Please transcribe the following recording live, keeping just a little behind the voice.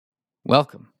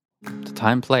Welcome to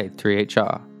Time Played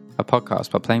 3HR, a podcast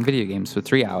about playing video games for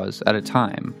 3 hours at a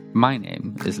time. My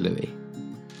name is Louis.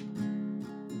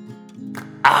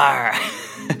 Arr!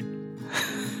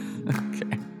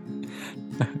 Okay.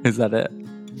 Is that it?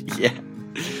 Yeah.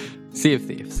 Sea of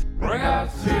Thieves.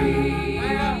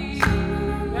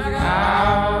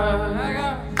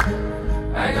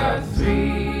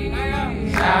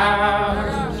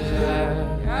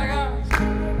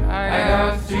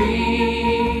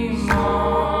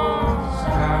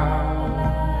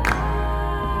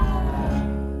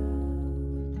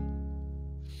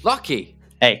 Lucky!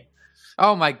 Hey.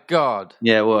 Oh my god.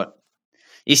 Yeah, what?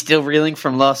 You still reeling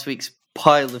from last week's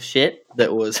pile of shit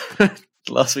that was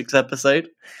last week's episode?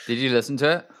 Did you listen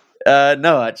to it?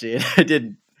 No, actually, I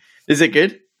didn't. Is it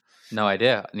good? No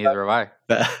idea. Neither have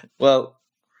Well,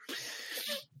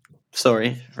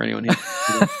 sorry for anyone who...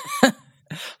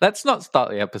 Let's not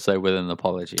start the episode with an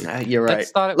apology. You're right. Let's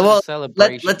start it with a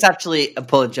celebration. Let's actually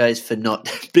apologize for not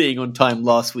being on time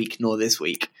last week nor this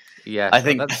week. Yeah, I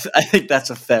think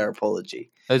that's a fair apology.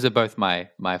 Those are both my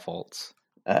faults.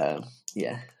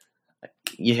 Yeah,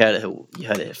 you heard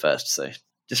it here first. So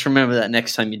just remember that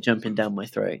next time you're jumping down my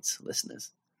throats,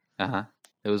 listeners. It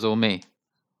was all me.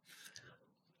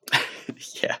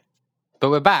 Yeah, but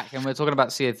we're back and we're talking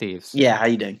about Sea of Thieves. Yeah, how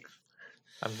you doing?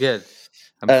 I'm good.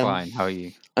 I'm fine. How are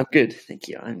you? I'm good, thank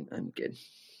you. I'm good.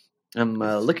 I'm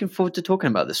looking forward to talking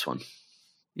about this one.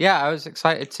 Yeah, I was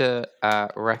excited to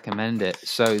recommend it.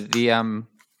 So the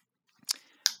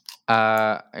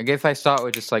I guess if I start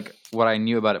with just like what I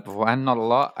knew about it beforehand, not a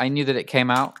lot. I knew that it came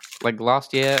out like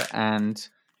last year and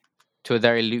to a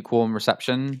very lukewarm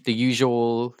reception. The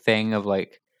usual thing of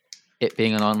like it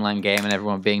being an online game and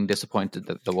everyone being disappointed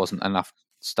that there wasn't enough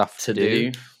stuff to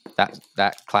do.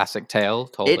 That classic tale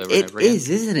told over and over again. It is,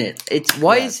 isn't it? It's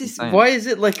why is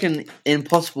it like an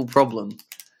impossible problem?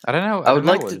 I don't know. I would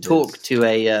like to talk to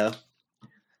a.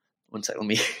 One sec, let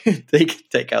me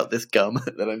take out this gum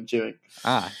that I'm chewing.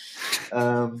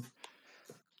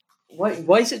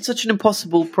 Why is it such an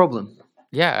impossible problem?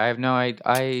 Yeah, I have no idea.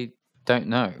 I don't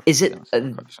know. Is it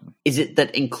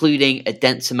that including a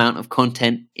dense amount of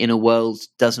content in a world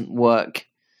doesn't work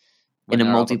in a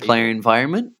multiplayer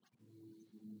environment?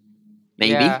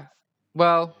 Maybe. Yeah.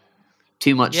 Well,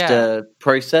 too much to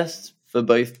process for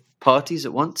both parties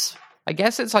at once. I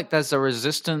guess it's like there's a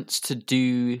resistance to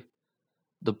do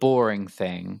the boring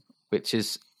thing, which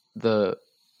is the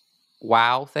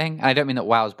WoW thing. I don't mean that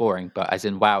WoW is boring, but as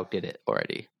in WoW did it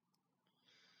already.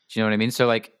 Do you know what I mean? So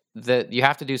like you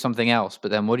have to do something else,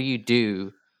 but then what do you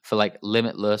do for like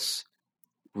limitless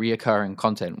reoccurring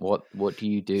content? What do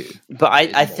you do? But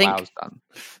I think WoW's done.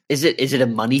 Is it a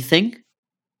money thing?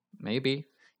 Maybe.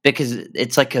 Because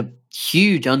it's like a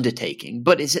huge undertaking,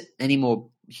 but is it any more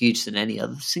huge than any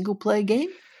other single player game?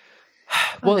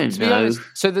 Well, to be honest,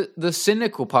 so the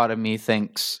cynical part of me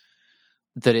thinks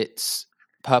that it's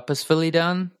purposefully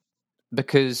done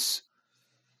because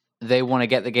they want to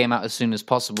get the game out as soon as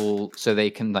possible so they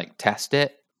can like test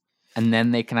it and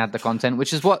then they can add the content,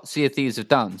 which is what Sea of Thieves have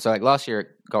done. So like last year it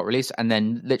got released and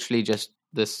then literally just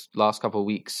this last couple of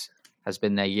weeks has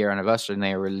been their year anniversary and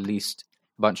they released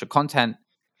a bunch of content,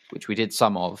 which we did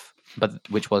some of, but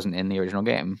which wasn't in the original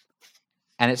game.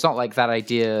 And it's not like that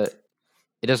idea,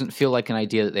 it doesn't feel like an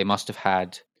idea that they must have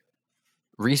had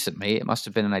recently. It must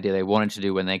have been an idea they wanted to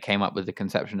do when they came up with the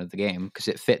conception of the game because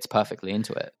it fits perfectly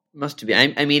into it. Must have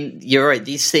been. I mean, you're right.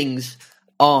 These things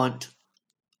aren't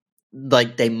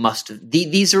like they must have.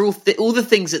 These are all the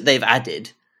things that they've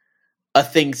added are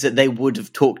things that they would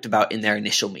have talked about in their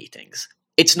initial meetings.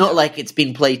 It's not like it's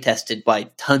been play tested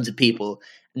by tons of people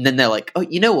and then they're like, oh,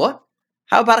 you know what?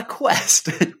 How about a quest?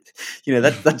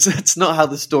 That's not how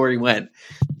the story went.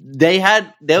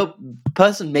 The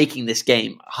person making this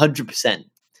game 100%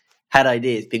 had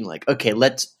ideas being like, okay,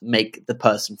 let's make the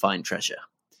person find treasure.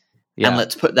 Yeah. And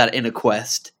let's put that in a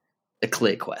quest, a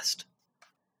clear quest.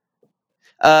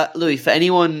 Louis, for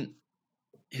anyone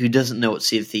who doesn't know what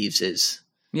Sea of Thieves is,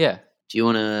 do you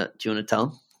want to tell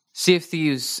them? Sea of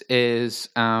Thieves is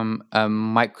a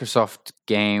Microsoft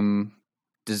game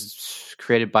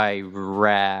created by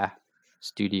Rare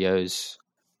Studios,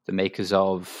 the makers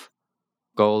of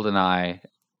GoldenEye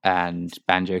and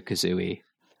Banjo-Kazooie.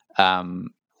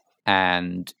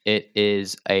 And it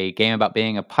is a game about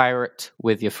being a pirate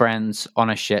with your friends on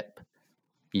a ship.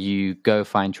 You go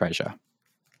find treasure.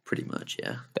 Pretty much,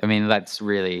 yeah. I mean, that's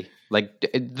really like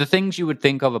the things you would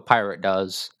think of a pirate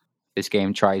does, this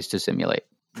game tries to simulate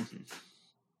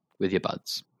with your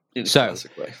buds. In a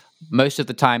classic way. Most of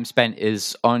the time spent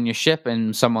is on your ship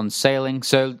and someone's sailing.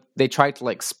 So they try to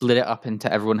like split it up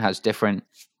into everyone has different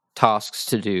tasks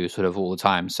to do sort of all the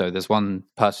time. So there's one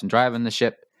person driving the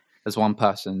ship, there's one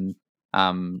person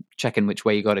checking which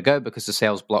way you got to go because the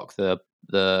sails block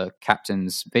the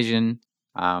captain's vision.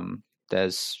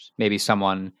 There's maybe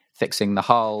someone fixing the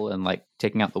hull and like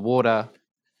taking out the water.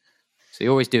 So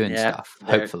you're always doing stuff.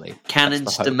 Hopefully,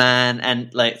 cannons to man,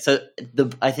 and like so.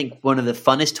 I think one of the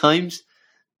funnest times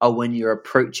are when you're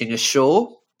approaching a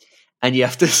shore, and you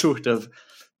have to sort of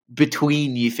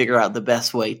between you figure out the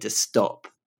best way to stop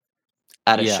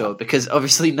at a shore, because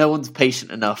obviously no one's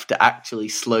patient enough to actually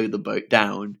slow the boat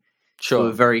down to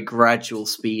a very gradual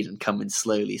speed and come in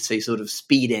slowly. So you sort of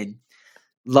speed in,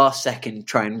 last second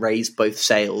try and raise both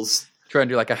sails, try and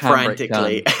do like a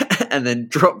frantically, and then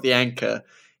drop the anchor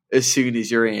as soon as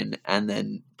you're in, and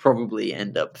then probably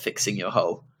end up fixing your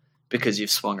hull because you've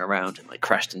swung around and like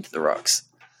crashed into the rocks.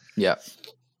 Yeah.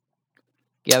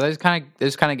 Yeah, those kind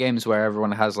of games where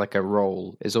everyone has like a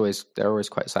role they're always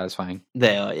quite satisfying.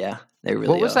 They are, yeah. They really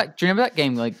What was are. that? Do you remember that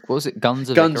game? Like, what was it? Guns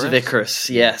of Icarus? Guns of Icarus,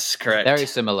 yes, correct. Very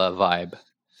similar vibe.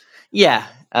 Yeah,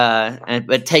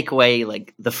 but take away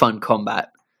like the fun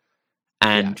combat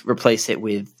and replace it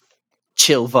with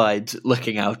chill vibes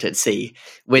looking out at sea,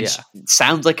 which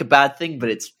sounds like a bad thing, but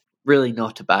it's really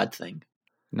not a bad thing.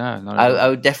 No, not at all. I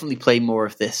would definitely play more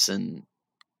of this than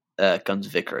Guns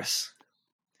of Icarus.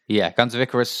 Yeah, Guns of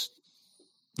Icarus.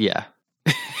 Yeah.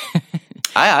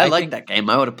 I like that game.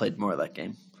 I would have played more of that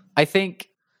game. I think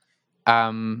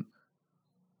it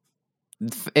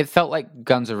felt like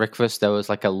Guns of Icarus, there was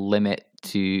like a limit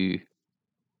to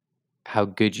how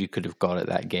good you could have got at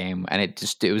that game, and it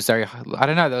was very, I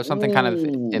don't know, there was something kind of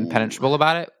impenetrable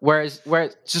about it, whereas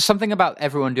just something about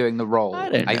everyone doing the role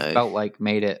I felt like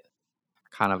made it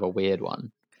kind of a weird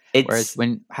one. Whereas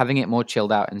when having it more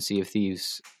chilled out in Sea of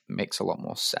Thieves makes a lot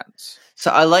more sense.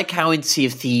 So I like how in Sea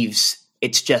of Thieves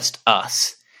it's just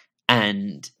us,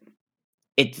 and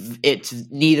it's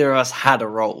neither of us had a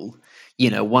role.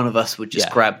 You know, one of us would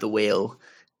just grab the wheel,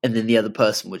 and then the other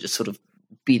person would just sort of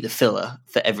be the filler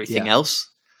for everything else.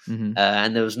 Mm-hmm.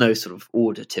 And there was no sort of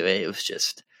order to it. It was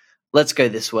just, let's go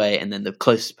this way, and then the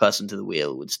closest person to the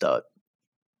wheel would start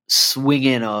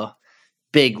swinging our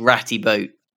big ratty boat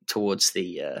towards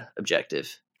the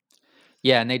objective.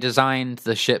 Yeah, and they designed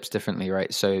the ships differently,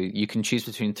 right? So you can choose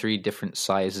between 3 different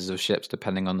sizes of ships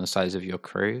depending on the size of your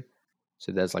crew.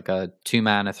 So there's like a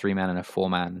 2-man, a 3-man, and a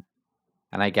 4-man.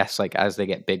 And I guess like as they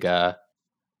get bigger,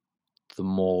 the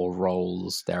more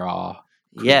roles there are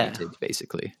created,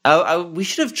 basically. We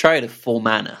should have tried a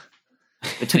 4-manner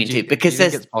between two, because do you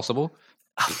think it's possible.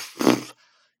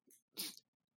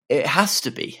 It has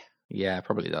to be. Yeah, it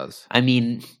probably does. I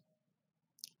mean,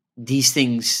 these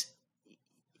things,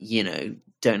 you know,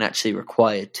 don't actually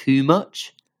require too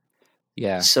much.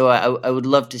 Yeah. So I would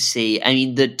love to see. I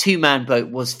mean, the 2-man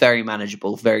boat was very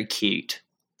manageable, very cute.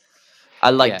 I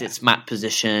liked its map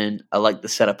position. I liked the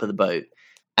setup of the boat.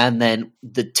 And then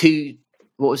the 2,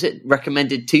 what was it?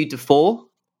 Recommended 2 to 4?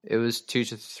 It was 2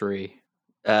 to 3.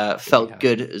 Felt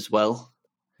good as well.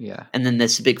 Yeah. And then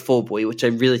there's the big 4-buoy, which I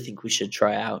really think we should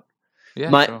try out.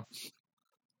 Yeah, sure.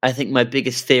 I think my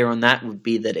biggest fear on that would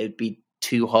be that it would be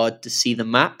too hard to see the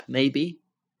map, maybe.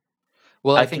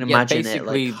 Well, I can imagine it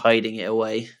like hiding it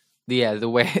away. Yeah, the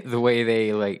way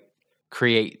they like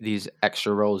create these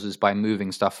extra roles is by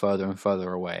moving stuff further and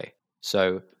further away.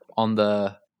 So on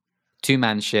the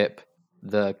 2-man ship,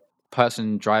 the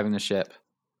person driving the ship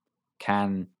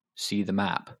can see the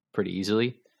map pretty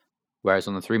easily. Whereas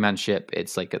on the 3-man ship,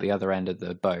 it's like at the other end of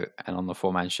the boat, and on the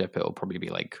 4-man ship, it'll probably be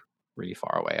like really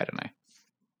far away. I don't know.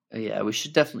 Yeah, we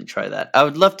should definitely try that. I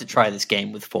would love to try this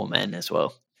game with 4 men as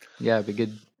well. Yeah, it'd be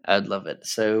good. I'd love it.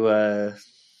 So,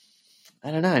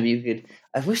 I don't know. I mean,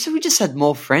 I wish that we just had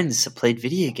more friends that played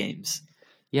video games.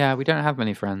 Yeah, we don't have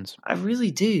many friends. I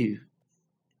really do.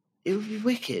 It would be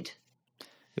wicked.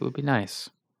 It would be nice.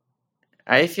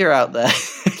 If you're out there.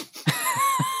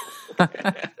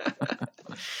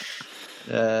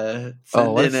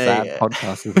 What a sad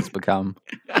podcast this has become.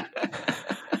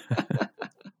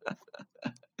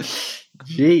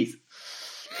 Jeez.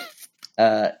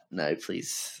 No,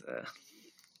 please.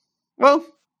 Well,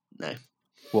 no.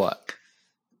 What?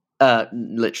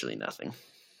 Literally nothing.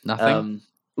 Nothing.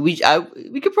 We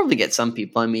could probably get some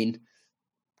people. I mean,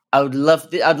 I'd love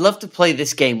to play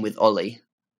this game with Ollie.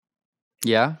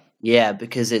 Yeah. Yeah,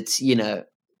 because it's, you know,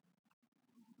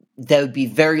 there would be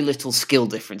very little skill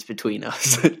difference between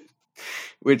us,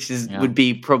 which would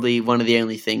be probably one of the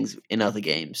only things in other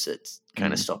games that's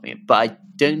kind of stopping it. But I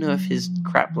don't know if his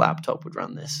crap laptop would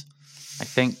run this. I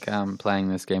think playing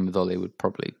this game with Ollie would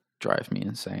probably drive me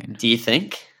insane. Do you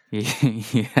think? Yeah.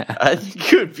 I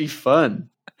think it would be fun.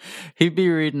 He'd be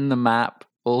reading the map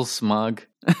all smug.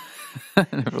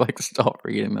 Like, stop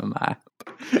reading the map.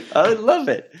 I would love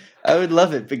it. I would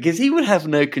love it because he would have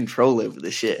no control over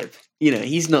the ship. You know,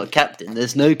 he's not captain.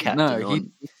 There's no captain. No, he's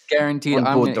guaranteed.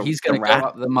 He's going to go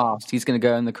up the mast. He's going to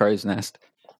go in the crow's nest.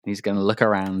 He's going to look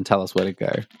around and tell us where to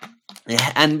go.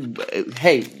 Yeah, and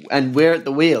hey, and we're at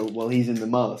the wheel while he's in the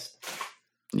mast.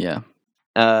 Yeah.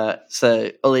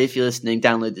 So, Ollie, if you're listening,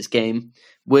 download this game.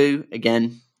 Woo,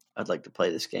 again, I'd like to play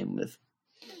this game with.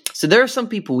 So there are some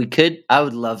people we could. I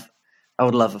would love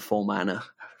a 4 mana.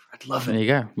 I'd love it. There you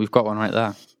go. We've got one right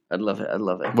there. I'd love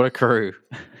it. What a crew.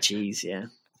 Jeez, yeah.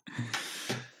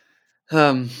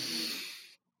 I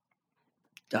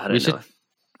don't know.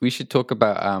 We should talk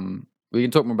about we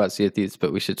can talk more about Sea of Thieves,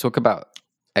 but we should talk about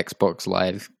Xbox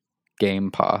Live Game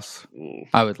Pass. Ooh.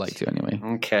 I would like to anyway.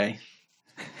 Okay.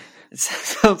 It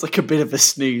sounds like a bit of a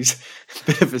snooze.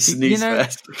 Fest.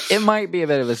 It might be a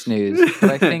bit of a snooze,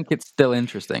 but I think it's still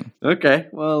interesting. Okay,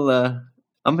 well,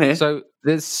 I'm here. So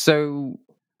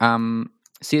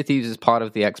Sea of Thieves is part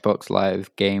of the Xbox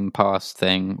Live Game Pass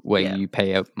thing where you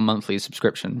pay a monthly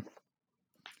subscription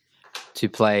to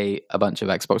play a bunch of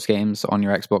Xbox games on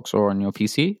your Xbox or on your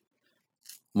PC.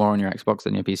 More on your Xbox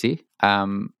than your PC.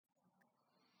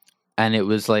 And it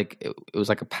was like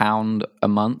 £1 a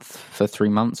month for 3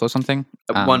 months or something.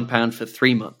 £1 for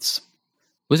 3 months.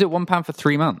 Was it £1 for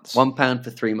 3 months? £1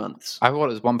 for 3 months. I thought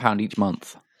it was £1 each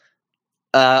month.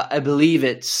 I believe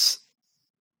it's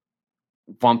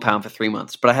 £1 for 3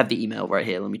 months, but I have the email right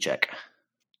here. Let me check.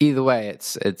 Either way,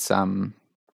 it's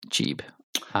cheap.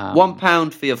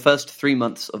 £1 for your first 3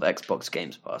 months of Xbox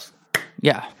Games Pass.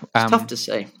 Yeah, it's tough to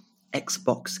say.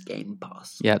 Xbox Game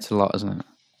Pass. Yeah, it's a lot, isn't it?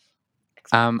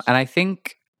 And I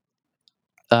think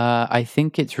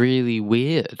it's really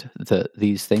weird that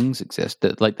these things exist.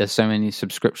 That like there's so many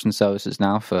subscription services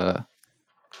now for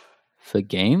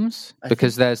games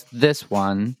because there's this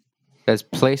one, there's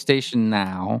PlayStation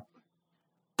Now,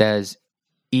 there's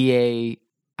EA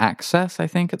Access, I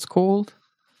think it's called,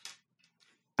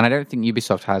 and I don't think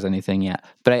Ubisoft has anything yet.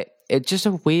 But it's just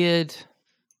a weird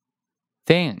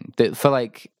thing that for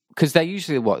like because they're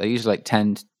usually like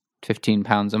 £10 to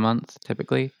 £15 a month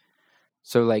typically.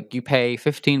 So like you pay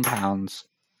 £15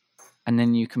 and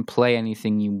then you can play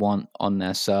anything you want on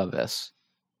their service.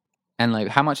 And like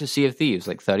how much is Sea of Thieves?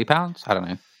 Like £30? I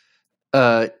don't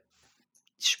know.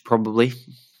 Probably.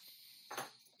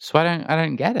 So I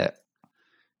don't get it.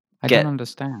 I don't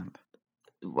understand.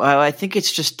 Well, I think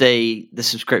it's just the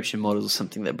subscription model is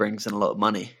something that brings in a lot of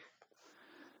money.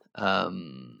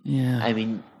 Yeah. I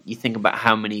mean, you think about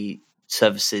how many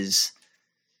services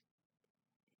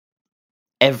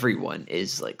everyone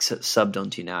is like subbed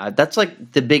onto now. That's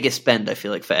like the biggest spend I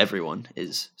feel like for everyone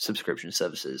is subscription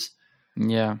services.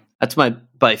 Yeah. That's my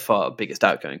by far biggest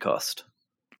outgoing cost.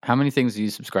 How many things do you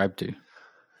subscribe to? Do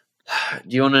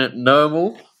you want to know them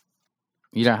all?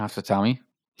 You don't have to tell me.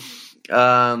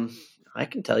 I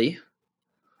can tell you.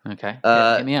 Okay.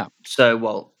 Hit me up. So,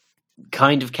 well,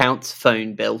 kind of counts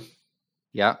phone bill.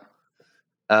 Yeah.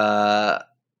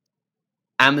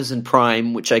 Amazon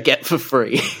Prime, which I get for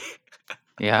free.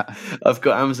 Yeah. I've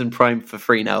got Amazon Prime for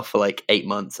free now for like 8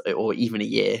 months or even a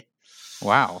year.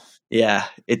 Wow. Yeah,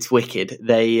 it's wicked.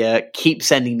 They keep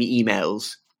sending me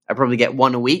emails. I probably get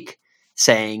one a week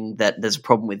saying that there's a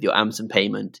problem with your Amazon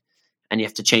payment and you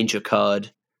have to change your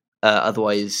card.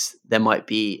 Otherwise, there might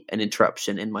be an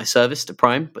interruption in my service to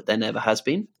Prime, but there never has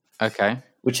been. Okay.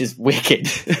 Which is wicked.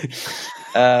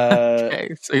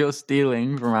 Okay, so you're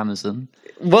stealing from Amazon.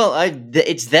 Well,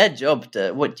 it's their job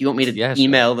to... What, do you want me to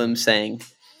email them saying,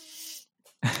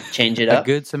 change it up? A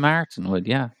good Samaritan would,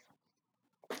 yeah.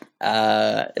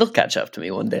 It'll catch up to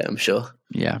me one day, I'm sure.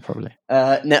 Yeah, probably.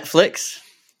 Netflix.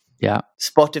 Yeah.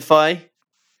 Spotify.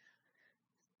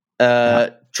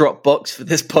 Dropbox for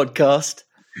this podcast.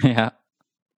 Yeah.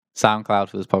 SoundCloud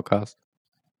for this podcast.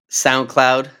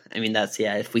 SoundCloud. I mean, that's,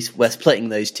 if we're splitting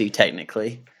those two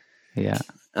technically. Yeah.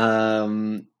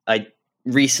 I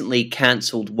recently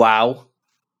cancelled WoW.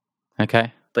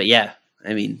 Okay. But yeah,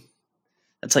 I mean,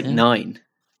 that's like 9.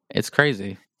 It's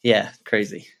crazy. Yeah,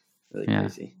 crazy. Really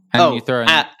crazy. And you throw in...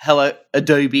 hello,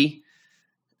 Adobe.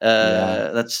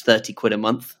 That's £30 a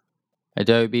month.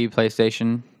 Adobe,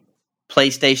 PlayStation. Do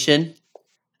you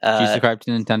subscribe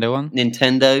to the Nintendo one?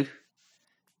 Nintendo.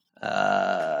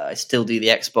 I still do the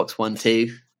Xbox One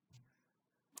too.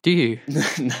 Do you?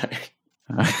 No.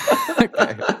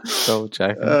 Okay. Double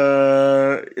check.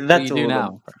 That's you do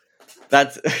now.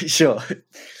 That's sure.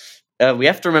 We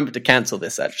have to remember to cancel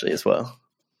this actually as well.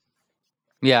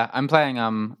 Yeah, I'm playing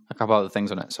a couple other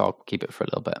things on it, so I'll keep it for a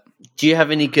little bit. Do you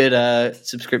have any good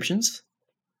subscriptions?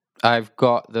 I've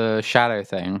got the Shadow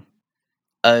thing.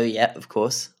 Oh yeah, of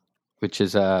course. which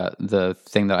is the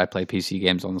thing that I play PC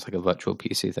games on. It's like a virtual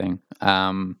PC thing.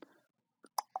 Now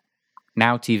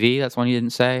TV, that's one you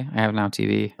didn't say. I have Now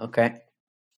TV. Okay.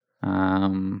 Do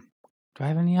I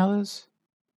have any others?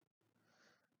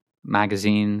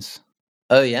 Magazines.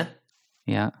 Oh yeah.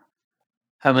 Yeah.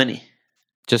 How many?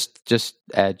 Just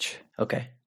Edge. Okay.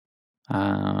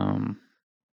 I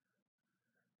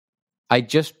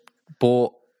just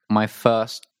bought my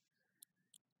first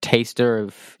taster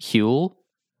of Huel.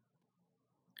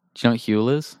 Do you know what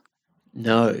Huel is?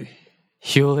 No.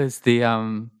 Huel is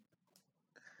the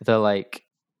like,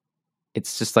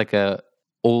 it's just like a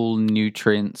all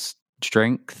nutrients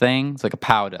drink thing. It's like a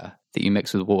powder that you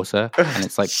mix with water, and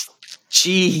it's like,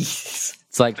 jeez,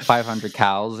 it's like 500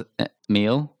 calories a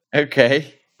meal.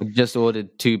 Okay. We just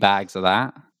ordered 2 bags of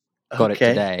that. Got it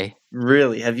today.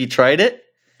 Really? Have you tried it?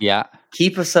 Yeah.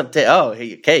 Keep us updated. Oh,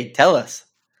 okay. Tell us.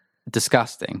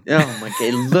 Disgusting. Oh my god,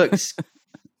 it looks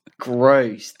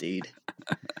gross, dude.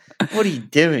 What are you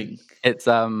doing? It's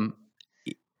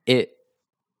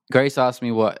Grace asked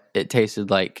me what it tasted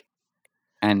like,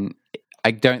 and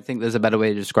I don't think there's a better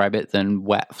way to describe it than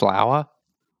wet flour.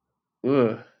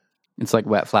 Ugh. It's like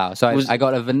wet flour. So I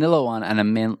got a vanilla one and a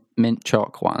mint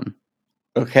choc one.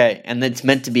 Okay, and it's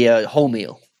meant to be a whole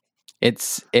meal.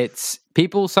 It's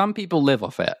people. Some people live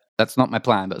off it. That's not my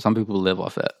plan, but some people live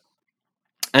off it.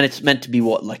 And it's meant to be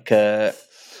what, like a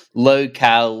low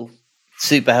cal,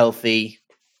 super healthy.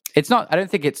 It's not. I don't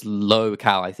think it's low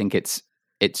cal. I think it's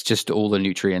just all the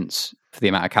nutrients for the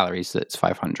amount of calories that's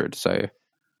 500. So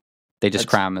they just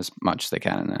cram as much as they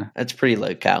can in there. That's pretty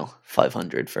low cal,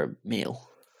 500 for a meal.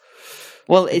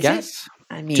 Well, is it?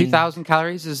 I mean, 2,000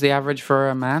 calories is the average for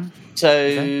a man. So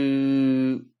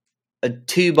a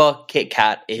 2-bar Kit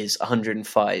Kat is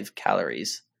 105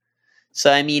 calories. So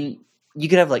I mean, you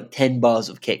could have like 10 bars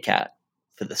of Kit Kat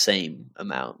for the same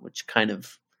amount, which kind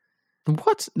of...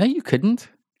 What? No, you couldn't.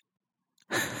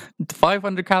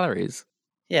 500 calories.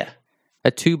 Yeah.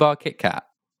 A 2-bar Kit Kat.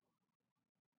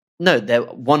 No, they're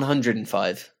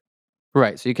 105.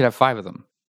 Right, so you could have 5 of them.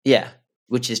 Yeah,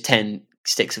 which is 10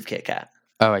 sticks of Kit Kat.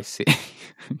 Oh, I see.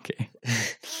 Okay.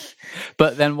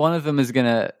 But then one of them is going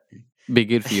to be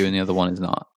good for you and the other one is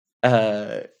not.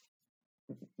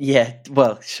 Yeah,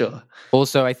 well, sure.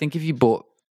 Also, I think it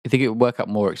would work out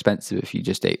more expensive if you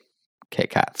just ate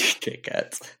Kit Kats. Kit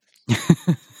Kats.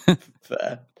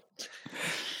 Fair.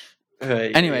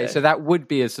 Anyway, so that would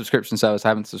be a subscription service. I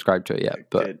haven't subscribed to it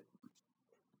yet, but good.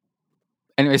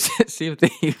 Anyways, Sea of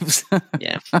Thieves.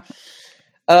 Yeah.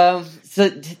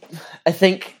 So I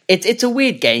think it's a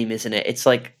weird game, isn't it? It's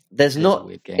like there's not.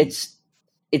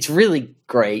 It's really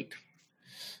great,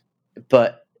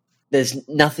 but there's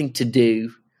nothing to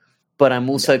do. But I'm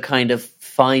also kind of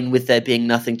fine with there being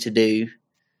nothing to do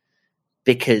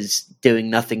because doing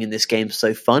nothing in this game is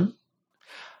so fun.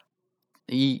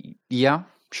 Yeah,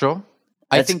 sure.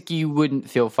 I think you wouldn't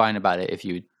feel fine about it if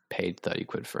you paid 30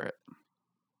 quid for it.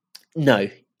 No,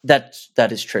 that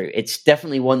is true. It's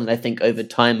definitely one that I think over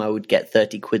time I would get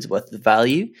 30 quid's worth of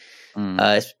value,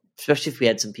 especially if we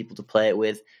had some people to play it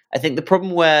with. I think the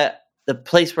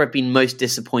place where I've been most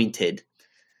disappointed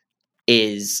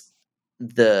is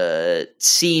the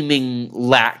seeming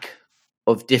lack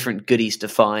of different goodies to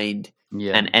find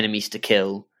and enemies to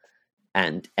kill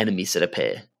and enemies that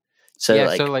appear. So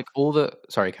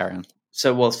sorry, carry on.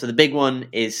 So the big one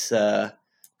is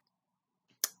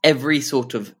every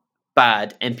sort of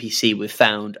bad NPC we've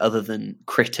found other than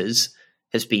critters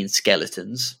has been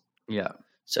skeletons. Yeah.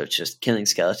 So it's just killing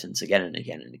skeletons again and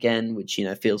again and again, which,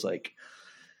 feels like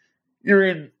you're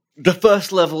in the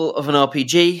first level of an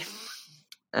RPG.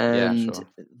 And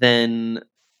then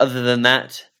other than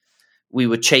that, we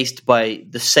were chased by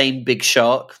the same big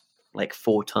shark like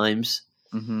 4 times.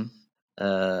 Mm-hmm.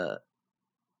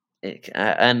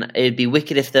 And it'd be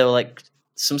wicked if there were like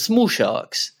some small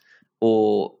sharks,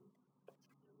 or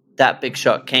that big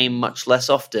shark came much less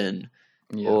often.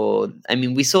 Yeah. Or, I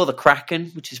mean, we saw the Kraken,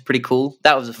 which is pretty cool.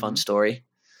 That was a fun story.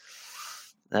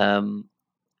 But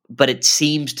it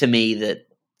seems to me that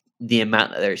the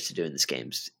amount that there is to do in this game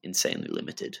is insanely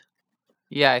limited.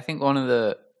 Yeah, I think one of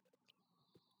the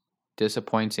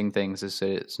disappointing things is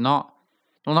that it's not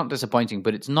disappointing,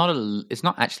 but it's not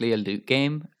actually a loot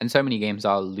game, and so many games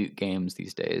are loot games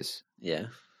these days. Yeah.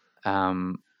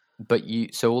 But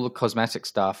all the cosmetic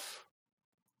stuff,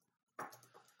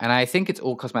 and I think it's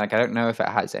all cosmetic. I don't know if it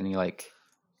has any like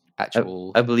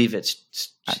actual. I believe it's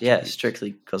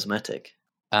strictly cosmetic.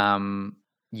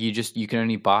 You can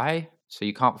only buy, so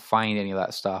you can't find any of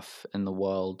that stuff in the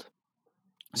world.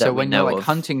 So when you're like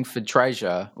hunting for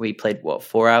treasure, we played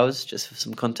 4 hours just for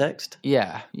some context.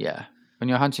 Yeah. when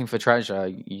you're hunting for treasure,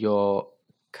 you're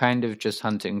kind of just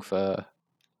hunting for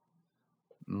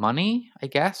money, I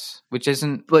guess, which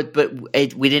isn't. But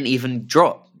we didn't even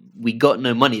drop. We got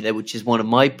no money there, which is one of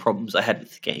my problems I had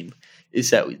with the game.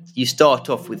 Is that you start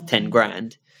off with 10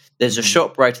 grand. There's a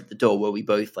shop right at the door where we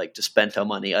both like just spent our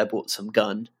money. I bought some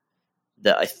gun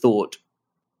that I thought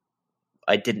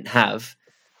I didn't have,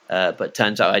 but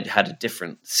turns out I had a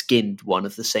different skinned one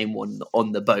of the same one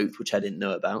on the boat, which I didn't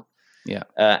know about. Yeah.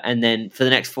 And then for the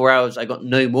next 4 hours, I got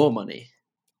no more money.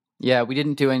 Yeah, we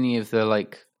didn't do any of the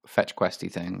like fetch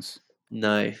questy things.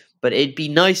 No, but it'd be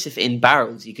nice if in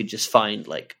barrels you could just find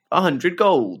like 100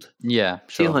 gold. Yeah,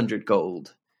 sure. 200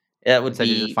 gold. That would Instead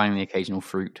be of just finding the occasional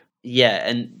fruit. Yeah,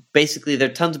 and basically there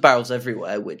are tons of barrels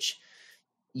everywhere, which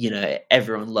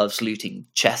everyone loves looting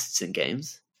chests in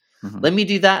games. Mm-hmm. Let me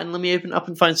do that, and let me open up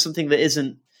and find something that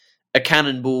isn't a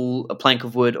cannonball, a plank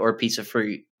of wood, or a piece of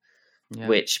fruit,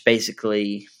 which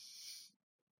basically,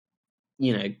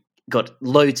 got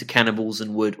loads of cannonballs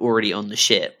and wood already on the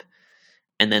ship,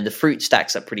 and then the fruit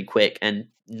stacks up pretty quick. And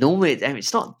normally,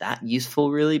 it's not that useful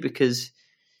really because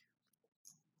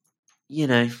you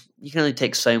can only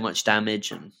take so much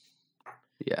damage and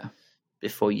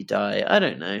before you die. I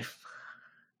don't know.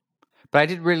 But I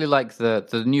did really like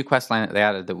the new quest line that they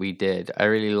added that we did. I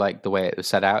really liked the way it was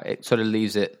set out. It sort of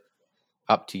leaves it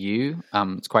up to you.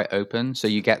 It's quite open. So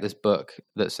you get this book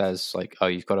that says like, oh,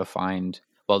 you've got to find,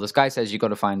 well, this guy says you've got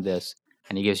to find this,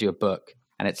 and he gives you a book,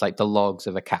 and it's like the logs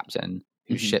of a captain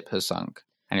whose ship has sunk,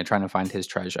 and you're trying to find his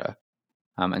treasure.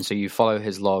 And so you follow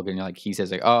his log, and you're like, he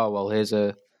says like, oh, well, there's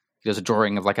a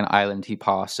drawing of like an island he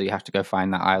passed, so you have to go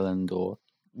find that island. Or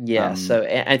so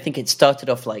I think it started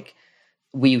off like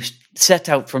we set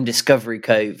out from Discovery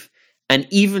Cove, and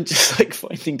even just like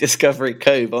finding Discovery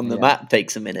Cove on the map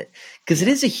takes a minute because it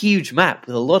is a huge map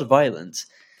with a lot of islands,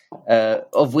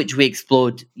 of which we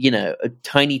explored, a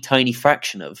tiny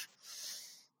fraction of.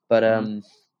 But and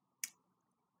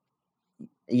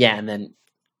then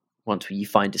once you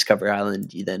find Discovery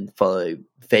Island, you then follow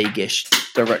vaguish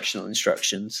directional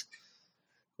instructions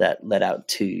that led out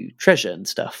to treasure and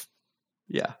stuff.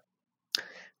 Yeah.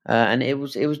 And it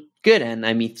was good. And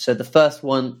I mean, so the first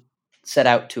one set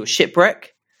out to a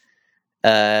shipwreck,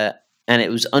 and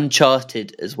it was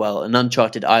uncharted as well, an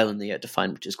uncharted island that you had to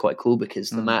find, which is quite cool because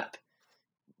the map,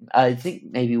 I think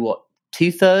maybe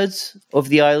 2/3 of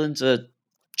the islands are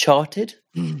charted.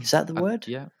 Is that the word?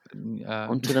 Yeah.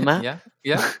 Onto the map.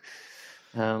 Yeah.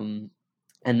 And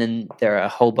then there are a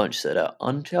whole bunch that are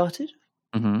uncharted.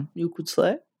 Mm-hmm. You could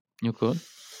say. You could.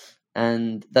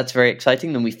 And that's very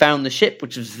exciting. Then we found the ship,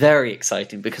 which was very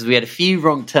exciting because we had a few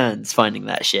wrong turns finding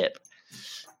that ship.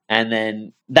 And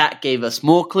then that gave us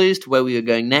more clues to where we were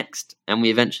going next. And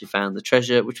we eventually found the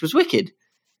treasure, which was wicked.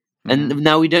 And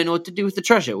now we don't know what to do with the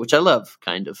treasure, which I love,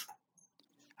 kind of.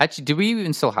 Actually, do we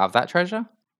even still have that treasure?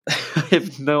 I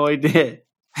have no idea.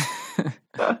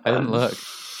 I didn't look.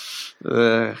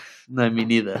 No, me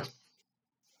neither.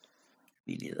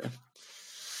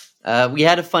 We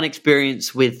had a fun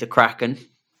experience with the Kraken.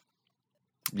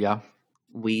 Yeah.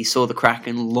 We saw the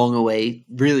Kraken long away,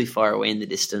 really far away in the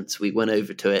distance. We went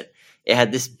over to it. It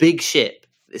had this big ship,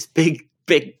 this big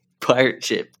pirate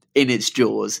ship in its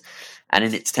jaws and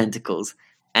in its tentacles.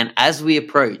 And as we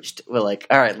approached, we're like,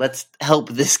 all right, let's help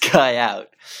this guy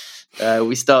out.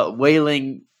 We start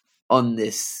wailing on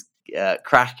this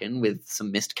Kraken with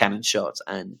some missed cannon shots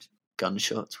and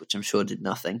gunshots, which I'm sure did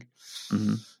nothing.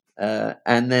 Mm-hmm.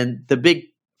 And then the big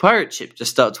pirate ship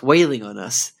just starts wailing on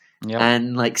us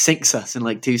and like sinks us in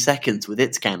like 2 seconds with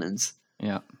its cannons.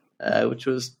 Yeah. Which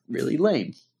was really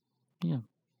lame. Yeah.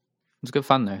 It was good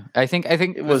fun though. I think the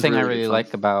thing really I really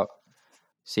like about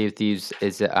Sea of Thieves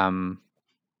is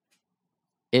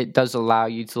it does allow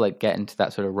you to like get into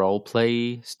that sort of role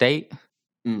play state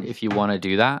if you want to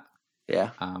do that.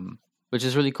 Yeah. Which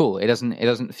is really cool. It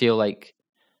doesn't feel like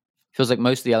feels like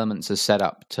most of the elements are set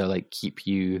up to like keep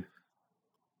you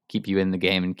in the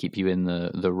game and keep you in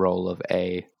the role of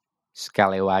a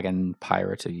scallywagon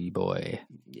piratey boy.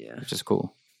 Yeah. Which is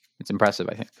cool. It's impressive,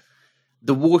 I think.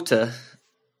 The water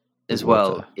as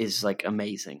well is like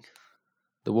amazing.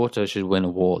 The water should win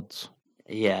awards.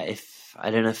 Yeah,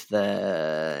 I don't know if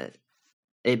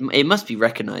it must be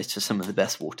recognized for some of the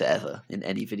best water ever in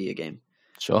any video game.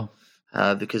 Sure.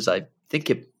 Because I think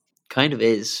it kind of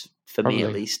is, for me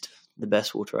at least, the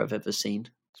best water I've ever seen.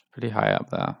 It's pretty high up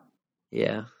there.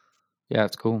 Yeah. Yeah,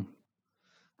 it's cool.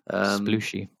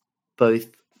 Splooshy.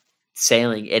 Both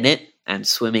sailing in it and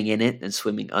swimming in it and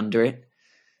swimming under it.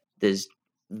 There's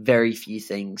very few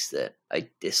things that I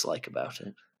dislike about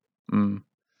it.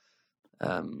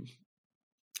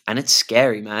 And it's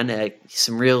scary, man.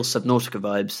 Some real Subnautica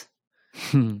vibes.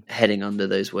 heading under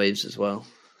those waves as well.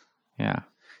 Yeah.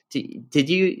 Did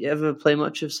you ever play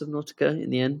much of Subnautica in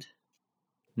the end?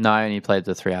 No, I only played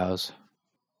the 3 hours.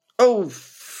 Oh,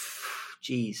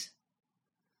 jeez.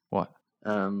 What?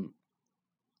 I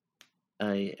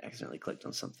accidentally clicked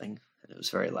on something and it was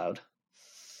very loud.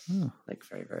 Oh. Like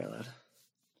very, very loud.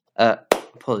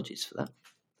 Apologies for that.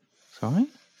 Sorry?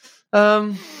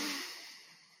 Do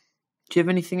you have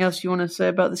anything else you want to say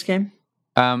about this game?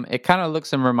 It kind of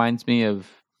looks and reminds me of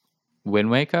Wind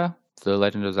Waker, The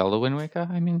Legend of Zelda Wind Waker,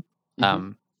 I mean.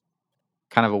 Kind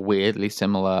of a weirdly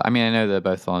similar. I mean, I know they're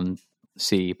both on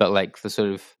sea, but like the sort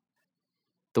of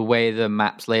the way the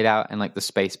map's laid out and like the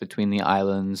space between the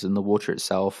islands and the water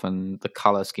itself and the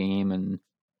color scheme and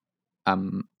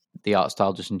the art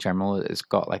style just in general, it's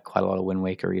got like quite a lot of Wind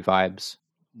Waker-y vibes.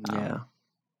 Yeah.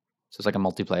 So it's like a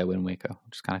multiplayer Wind Waker,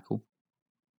 which is kind of cool.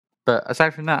 But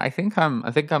aside from that, I think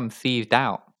I'm thieved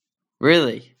out.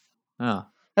 Really? Yeah.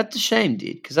 That's a shame,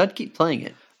 dude, because I'd keep playing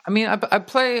it. I mean, I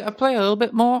play a little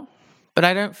bit more, but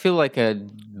I don't feel like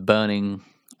burning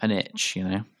an itch, you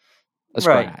know, a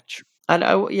scratch.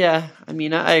 Yeah, I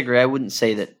mean, I agree. I wouldn't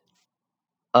say that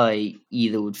I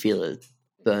either would feel a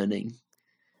burning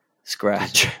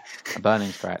scratch. A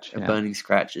burning scratch. A burning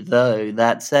scratch. Though,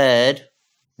 that said...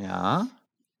 Yeah?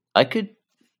 I could,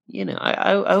 you know,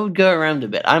 I would go around a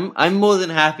bit. I'm more than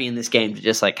happy in this game to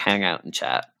just, like, hang out and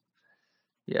chat.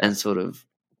 Yeah. And sort of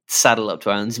saddle up to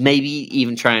islands. Maybe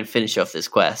even try and finish off this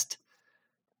quest.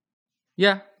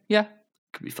 Yeah.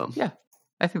 Could be fun. Yeah.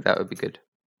 I think that would be good.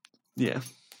 Yeah.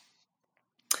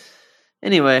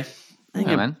 Anyway, I think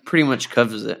it pretty much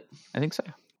covers it. I think so.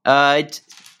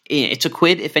 It's a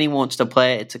quid. If anyone wants to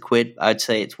play it, it's a quid. I'd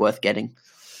say it's worth getting.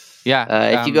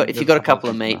 Yeah. If you got a couple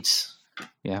of mates.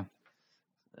 Yeah.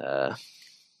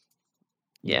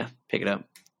 Yeah, pick it up.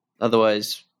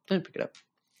 Otherwise, don't pick it up.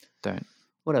 Don't.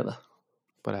 Whatever.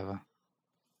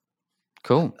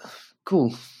 Cool.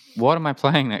 What am I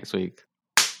playing next week?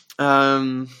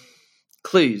 Clues.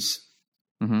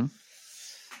 Mm-hmm.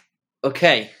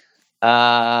 Okay.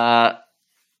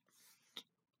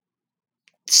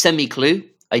 Semi-clue.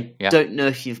 I don't know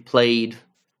if you've played,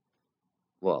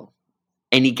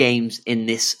 any games in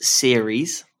this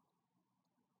series.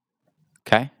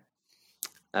 Okay.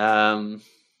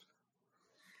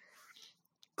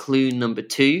 Clue number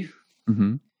 2.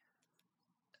 Mm-hmm.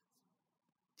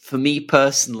 For me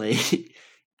personally,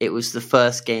 it was the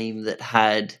first game that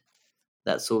had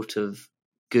that sort of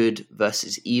good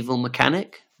versus evil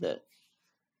mechanic that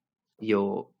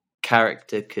your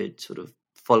character could sort of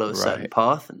follow a certain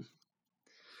path and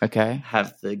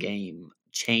have the game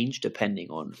change depending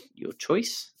on your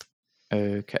choice.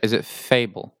 Okay. Is it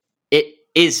Fable? It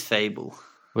is Fable.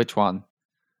 Which one?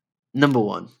 Number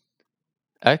 1.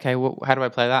 Okay, well, how do I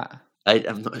play that?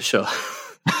 I'm not sure.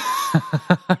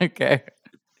 Okay.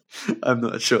 I'm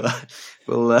not sure.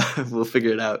 We'll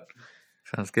figure it out.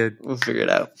 Sounds good. We'll figure it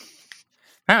out.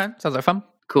 All right, sounds like fun.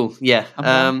 Cool. Yeah.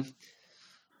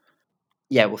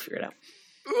 Yeah, we'll figure it out.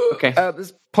 Okay.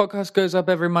 This podcast goes up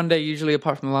every Monday, usually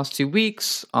apart from the last 2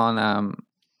 weeks, on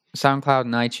SoundCloud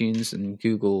and iTunes and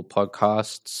Google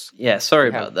Podcasts. Yeah, sorry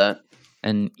about that.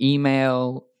 An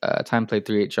email,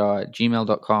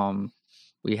 timeplayed3hr@gmail.com.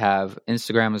 We have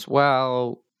Instagram as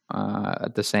well,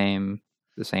 at the same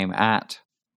at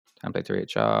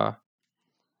timeplayed3hr.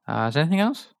 Is there anything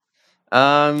else?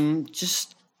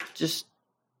 Just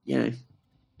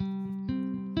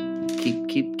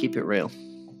keep it real.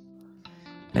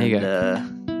 There you go.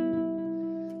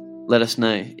 Let us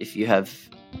know if you have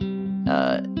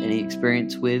any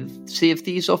experience with Sea of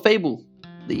Thieves or Fable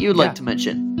that you would like to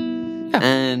mention. Yeah.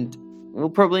 And we'll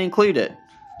probably include it.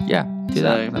 Yeah, do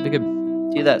that. That'd be good.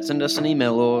 Do that. Send us an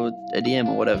email or a DM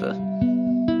or whatever.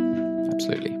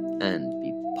 Absolutely. And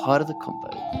be part of the combo.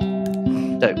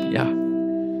 Dope. Yeah.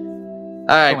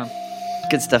 All right.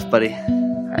 Good stuff, buddy.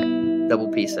 All right. Double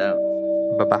peace out.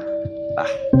 Bye-bye.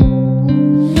 Bye.